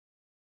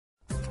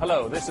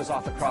Hello, this is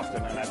Arthur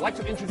Crofton, and I'd like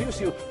to introduce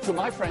you to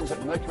my friends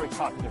at Mercury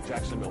Carpet of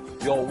Jacksonville,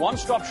 your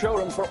one-stop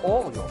showroom for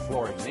all your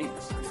flooring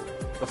needs.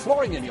 The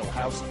flooring in your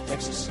house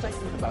makes a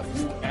statement about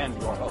you and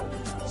your home,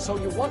 so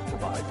you want to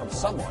buy from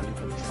someone you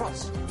can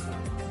trust.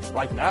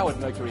 Right now at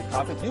Mercury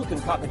Carpet, you can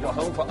carpet your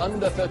home for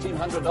under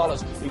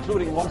 $1,300,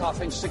 including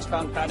 1/2-inch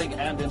 6-pound padding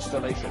and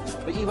installation.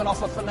 They even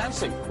offer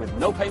financing with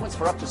no payments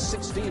for up to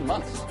 16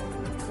 months.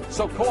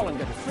 So call and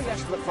get a free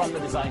estimate from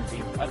the design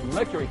team at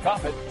Mercury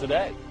Carpet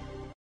today.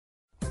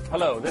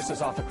 Hello, this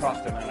is Arthur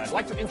Crofton, and I'd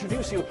like to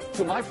introduce you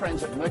to my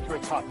friends at Mercury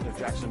Carpet of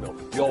Jacksonville,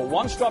 your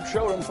one-stop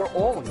showroom for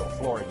all your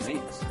flooring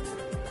needs.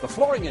 The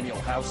flooring in your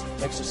house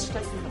makes a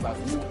statement about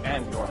you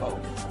and your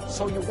home,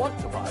 so you want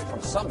to buy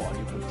from someone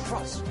you can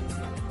trust.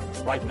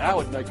 Right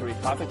now at Mercury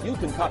Carpet, you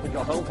can carpet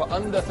your home for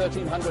under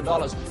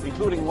 $1,300,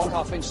 including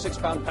 1/2-inch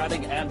 6-pound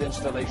padding and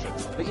installation.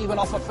 They even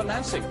offer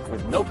financing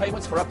with no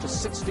payments for up to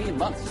 16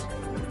 months.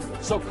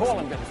 So call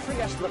and get a free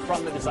estimate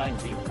from the design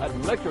team at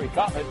Mercury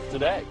Carpet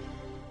today.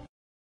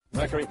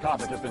 Mercury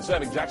Carpet has been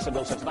serving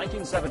Jacksonville since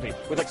 1970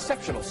 with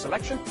exceptional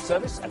selection,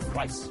 service, and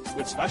price.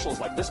 With specials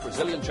like this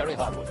Brazilian cherry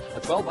hardwood,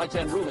 a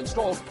 12x10 room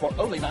installed for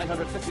only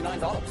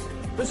 $959.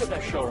 Visit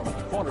their showroom at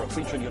the corner of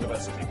Beach and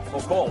University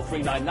or call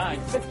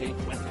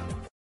 399-5020.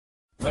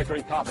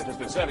 Mercury Carpet has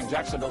been serving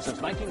Jacksonville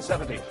since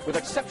 1970 with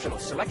exceptional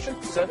selection,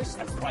 service,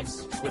 and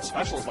price. With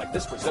specials like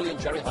this Brazilian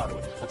cherry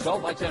hardwood, a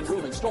 12x10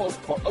 room installed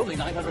for only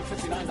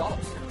 $959.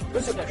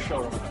 Visit their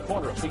showroom at the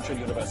corner of Beach and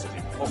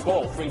University or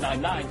call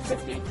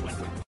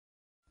 399-5020.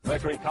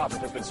 Mercury Carpet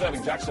has been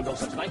serving Jacksonville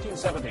since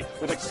 1970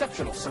 with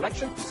exceptional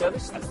selection,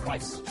 service, and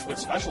price. With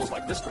specials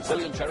like this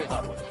Brazilian cherry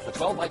hardwood, a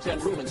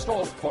 12x10 room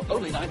installed for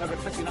only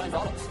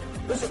 $959.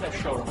 Visit their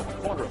showroom at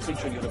the corner of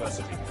Beach and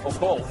University or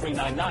call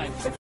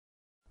 399-5020.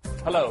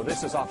 Hello,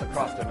 this is Arthur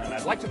Crofton, and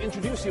I'd like to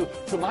introduce you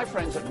to my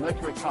friends at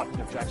Mercury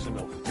Carpet of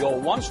Jacksonville, your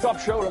one-stop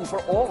showroom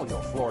for all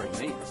your flooring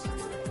needs.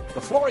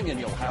 The flooring in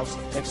your house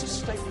makes a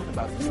statement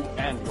about you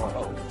and your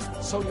home,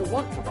 so you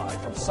want to buy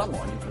from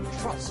someone you can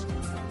trust.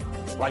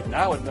 Right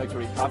now at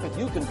Mercury Carpet,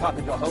 you can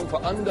carpet your home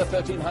for under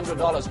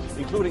 $1,300,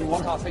 including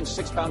 1/2-inch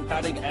 6-pound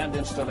padding and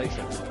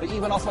installation. They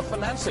even offer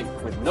financing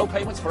with no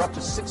payments for up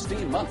to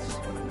 16 months.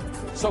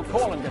 So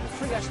call and get a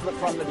free estimate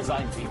from the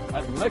design team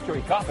at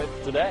Mercury Carpet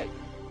today.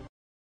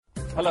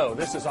 Hello,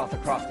 this is Arthur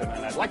Crofton,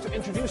 and I'd like to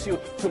introduce you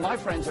to my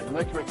friends at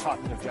Mercury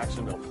Carpet of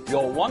Jacksonville,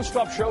 your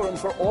one-stop showroom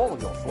for all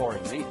your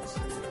flooring needs.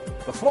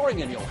 The flooring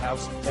in your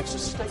house makes a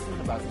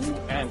statement about you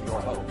and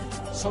your home,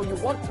 so you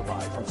want to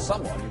buy from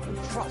someone you can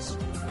trust.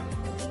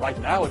 Right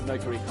now at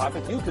Mercury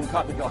Carpet, you can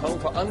carpet your home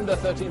for under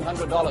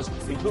 $1,300,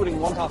 including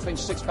 1/2-inch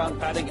 6-pound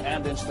padding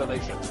and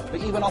installation.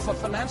 They even offer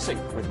financing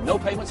with no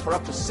payments for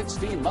up to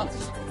 16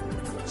 months.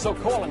 So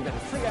call and get a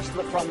free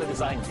estimate from the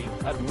design team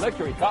at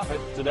Mercury Carpet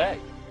today.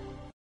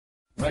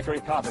 Mercury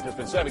Carpet has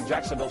been serving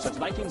Jacksonville since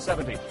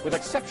 1970 with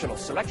exceptional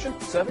selection,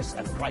 service,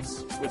 and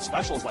price. With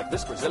specials like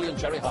this Brazilian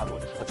cherry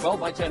hardwood, a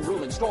 12x10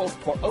 room installed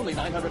for only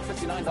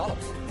 $959.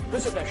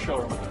 Visit their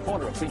showroom at the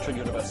corner of Beach and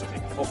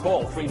University or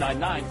call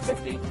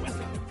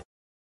 399-5020.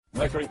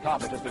 Mercury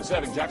Carpet has been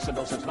serving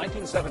Jacksonville since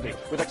 1970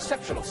 with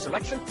exceptional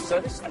selection,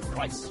 service, and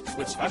price.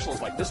 With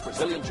specials like this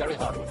Brazilian cherry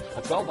hardwood,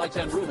 a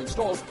 12x10 room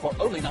installed for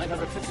only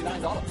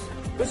 $959.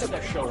 Visit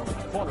their showroom at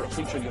the corner of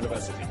Beach and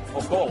University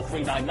or call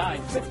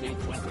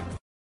 399-5020.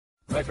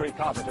 Mercury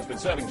Carpet has been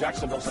serving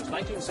Jacksonville since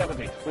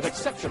 1970 with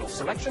exceptional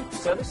selection,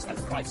 service, and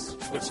price.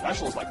 With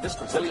specials like this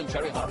Brazilian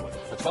cherry hardwood,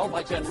 a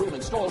 12x10 room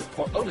installed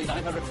for only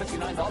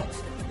 $959.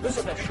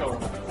 Visit their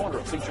showroom at the corner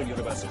of Beach and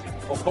University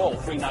or call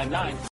 399